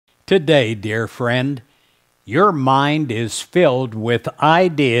Today, dear friend, your mind is filled with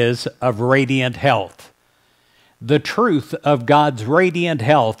ideas of radiant health. The truth of God's radiant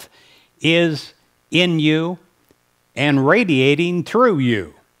health is in you and radiating through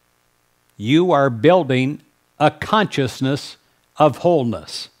you. You are building a consciousness of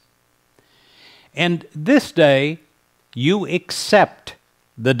wholeness. And this day, you accept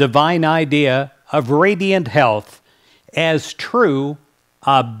the divine idea of radiant health as true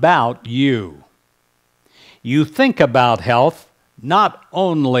about you. You think about health not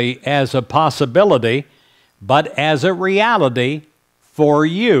only as a possibility, but as a reality for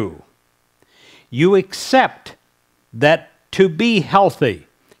you. You accept that to be healthy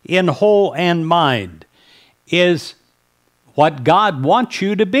in whole and mind is what God wants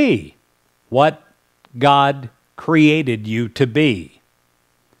you to be, what God created you to be.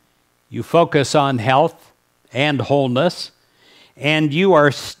 You focus on health and wholeness, and you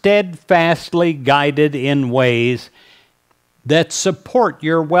are steadfastly guided in ways that support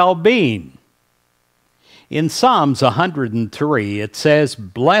your well-being. In Psalms 103, it says,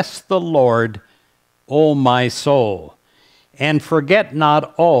 "Bless the Lord, O my soul, and forget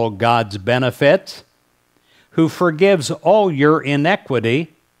not all God's benefits, who forgives all your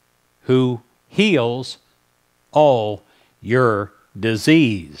iniquity, who heals all your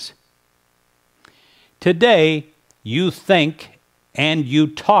disease." Today, you think and you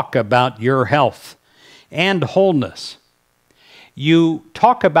talk about your health and wholeness. You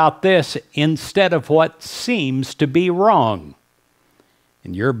talk about this instead of what seems to be wrong.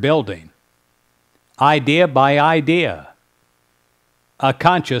 And you're building, idea by idea, a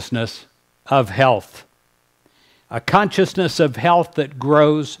consciousness of health. A consciousness of health that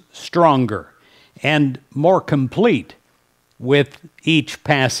grows stronger and more complete with each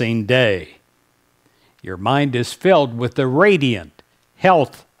passing day. Your mind is filled with the radiant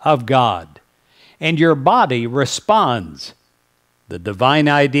health of God, and your body responds. The divine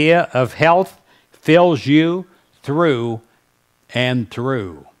idea of health fills you through and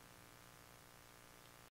through.